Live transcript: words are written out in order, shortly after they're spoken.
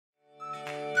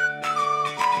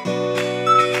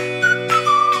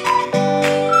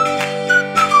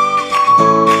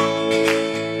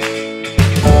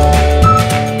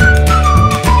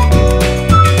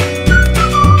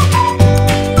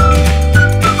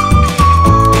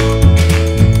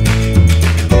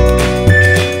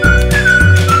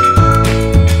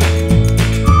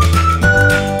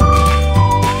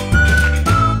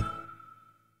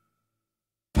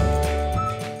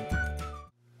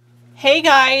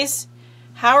guys,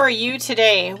 how are you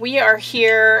today? We are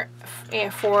here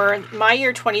for my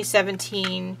year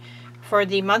 2017 for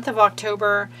the month of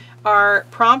October. Our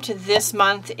prompt this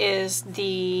month is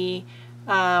the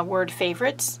word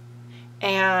favorites,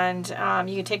 and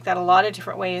you can take that a lot of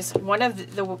different ways. One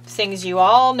of the things you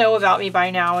all know about me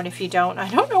by now, and if you don't, I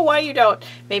don't know why you don't.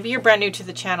 Maybe you're brand new to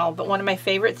the channel, but one of my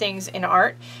favorite things in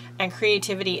art and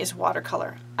creativity is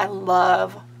watercolor. I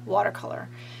love watercolor.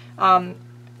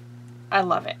 I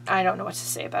love it. I don't know what to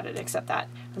say about it except that.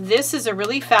 This is a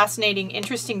really fascinating,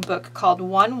 interesting book called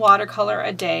One Watercolor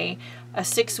a Day, a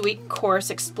 6-week course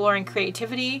exploring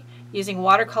creativity using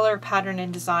watercolor, pattern,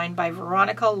 and design by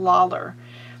Veronica Lawler.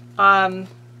 I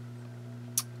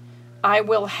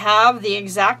will have the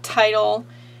exact title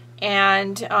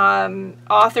and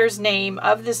author's name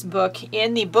of this book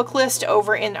in the book list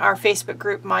over in our Facebook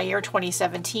group, My Year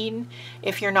 2017.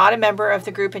 If you're not a member of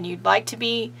the group and you'd like to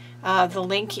be, the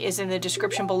link is in the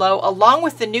description below, along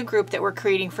with the new group that we're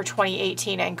creating for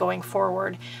 2018 and going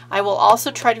forward. I will also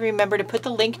try to remember to put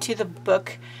the link to the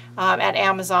book at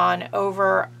Amazon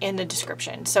over in the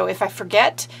description. So if I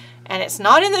forget and it's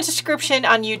not in the description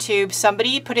on YouTube,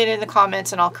 somebody put it in the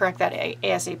comments and I'll correct that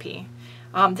ASAP.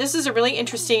 This is a really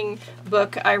interesting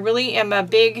book. I really am a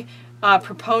big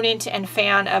proponent and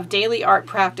fan of daily art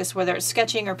practice, whether it's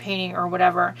sketching or painting or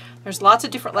whatever. There's lots of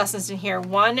different lessons in here.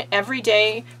 One every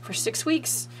day for 6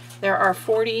 weeks. There are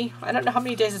 40, I don't know how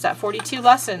many days is that, 42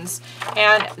 lessons.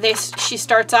 And she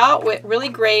starts out with really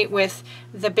great with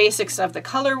the basics of the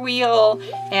color wheel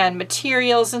and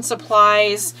materials and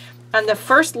supplies. And the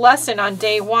first lesson on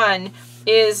day 1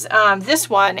 is this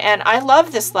one, and I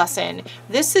love this lesson.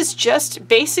 This is just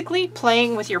basically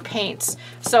playing with your paints.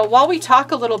 So while we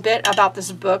talk a little bit about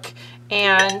this book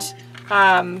and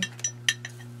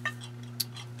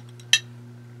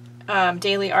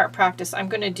daily art practice, I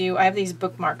have these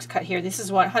bookmarks cut here. This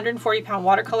is 140-pound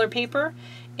watercolor paper,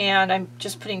 and I'm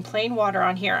just putting plain water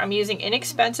on here. I'm using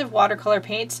inexpensive watercolor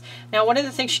paints. Now, one of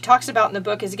the things she talks about in the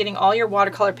book is getting all your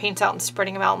watercolor paints out and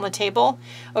spreading them out on the table.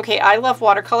 Okay, I love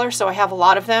watercolor, so I have a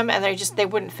lot of them, and they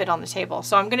wouldn't fit on the table.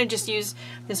 So I'm going to just use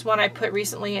this one I put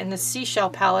recently in the seashell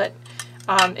palette.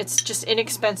 It's just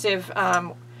inexpensive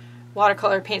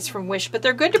watercolor paints from Wish, but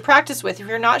they're good to practice with. If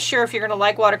you're not sure if you're going to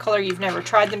like watercolor, you've never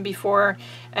tried them before,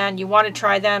 and you want to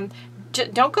try them,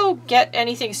 don't go get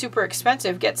anything super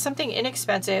expensive. Get something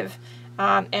inexpensive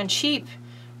and cheap,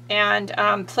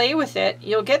 and play with it.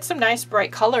 You'll get some nice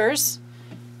bright colors.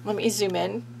 Let me zoom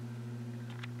in.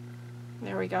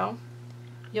 There we go.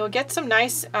 You'll get some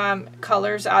nice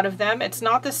colors out of them. It's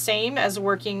not the same as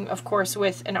working, of course,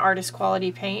 with an artist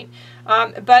quality paint,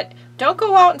 but don't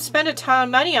go out and spend a ton of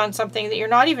money on something that you're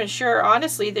not even sure,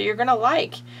 honestly, that you're going to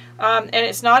like. And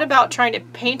it's not about trying to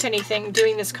paint anything,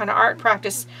 doing this kind of art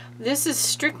practice. This is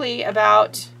strictly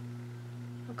about,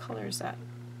 what color is that?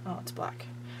 Oh, it's black.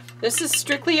 This is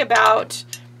strictly about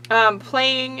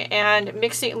playing and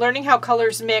mixing, learning how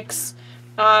colors mix.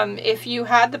 If you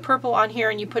had the purple on here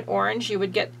and you put orange, you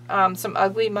would get some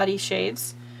ugly, muddy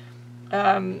shades.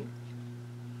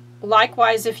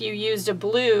 Likewise, if you used a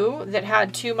blue that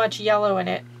had too much yellow in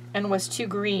it and was too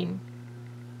green,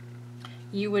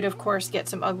 you would, of course, get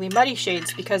some ugly, muddy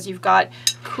shades because you've got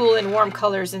cool and warm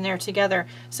colors in there together.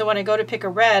 So when I go to pick a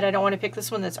red, I don't want to pick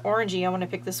this one that's orangey. I want to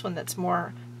pick this one that's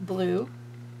more blue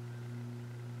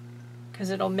because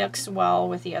it'll mix well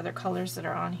with the other colors that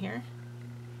are on here.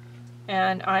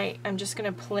 And I'm just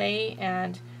going to play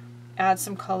and add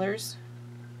some colors.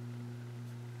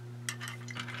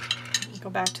 Go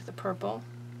back to the purple.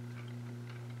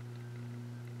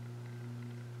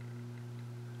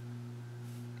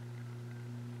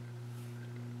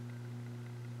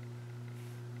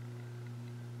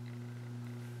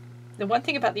 The one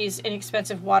thing about these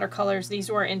inexpensive watercolors,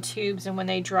 these were in tubes, and when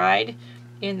they dried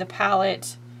in the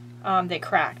palette, they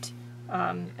cracked.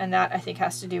 And that, I think,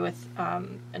 has to do with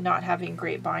not having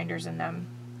great binders in them.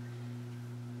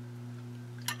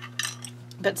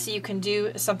 But so you can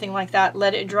do something like that,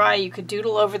 let it dry, you could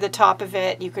doodle over the top of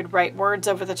it, you could write words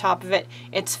over the top of it.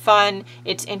 It's fun,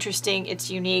 it's interesting,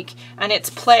 it's unique, and it's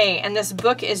play. And this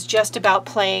book is just about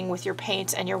playing with your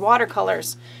paints and your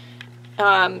watercolors.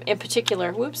 In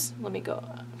particular, whoops, let me go,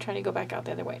 I'm trying to go back out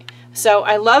the other way. So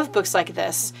I love books like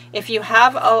this. If you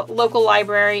have a local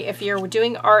library, if you're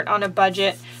doing art on a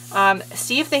budget,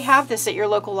 see if they have this at your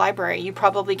local library. You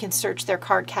probably can search their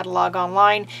card catalog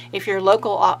online. If your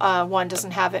local one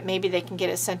doesn't have it, maybe they can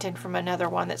get it sent in from another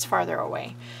one that's farther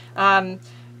away.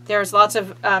 There's lots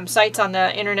of sites on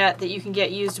the internet that you can get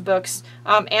used books.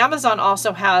 Amazon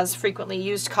also has frequently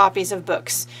used copies of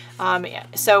books.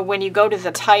 So when you go to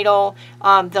the title,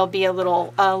 there'll be a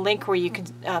little link where you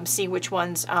can see which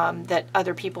ones that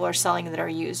other people are selling that are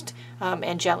used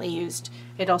and gently used.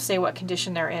 It'll say what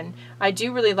condition they're in. I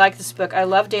do really like this book. I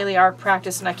love daily art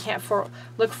practice, and I can't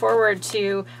look forward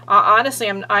to.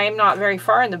 Honestly, I am not very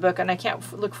far in the book, and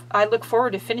I look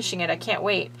forward to finishing it. I can't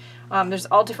wait. There's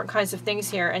all different kinds of things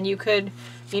here, and you could,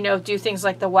 you know, do things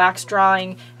like the wax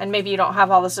drawing, and maybe you don't have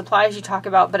all the supplies you talk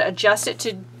about, but adjust it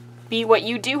to be what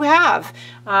you do have.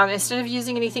 Instead of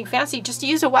using anything fancy, just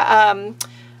use a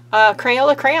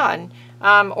Crayola crayon.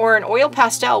 Or an oil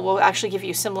pastel will actually give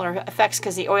you similar effects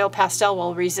because the oil pastel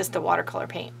will resist the watercolor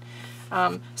paint.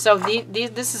 So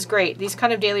this is great. These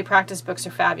kind of daily practice books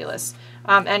are fabulous.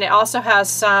 And it also has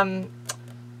some,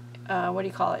 what do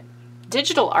you call it?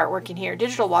 Digital artwork in here,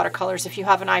 digital watercolors. If you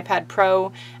have an iPad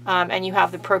Pro and you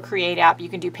have the Procreate app, you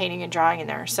can do painting and drawing in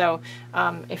there. So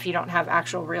if you don't have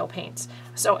actual real paints.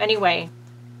 So anyway,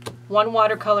 1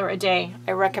 watercolor a day,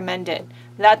 I recommend it.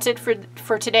 That's it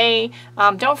for today.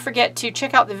 Don't forget to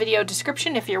check out the video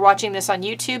description if you're watching this on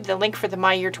YouTube, the link for the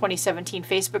My Year 2017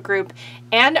 Facebook group,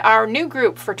 and our new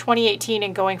group for 2018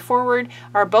 and going forward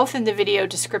are both in the video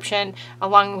description,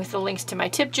 along with the links to my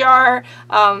tip jar.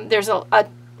 There's a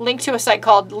link to a site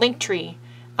called Linktree.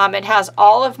 It has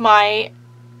all of my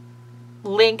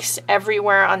links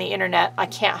everywhere on the internet. I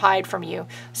can't hide from you.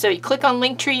 So you click on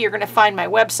Linktree, you're going to find my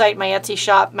website, my Etsy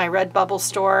shop, my Redbubble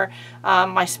store,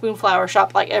 my Spoonflower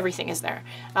shop, like everything is there.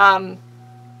 Even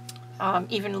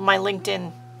my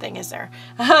LinkedIn thing is there.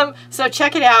 So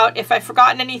check it out. If I've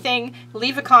forgotten anything,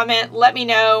 leave a comment, let me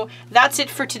know. That's it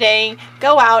for today.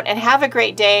 Go out and have a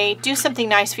great day. Do something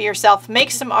nice for yourself.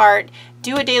 Make some art.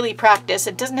 Do a daily practice.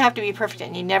 It doesn't have to be perfect,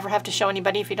 and you never have to show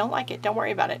anybody if you don't like it. Don't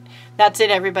worry about it. That's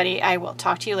it, everybody. I will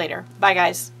talk to you later. Bye,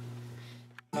 guys.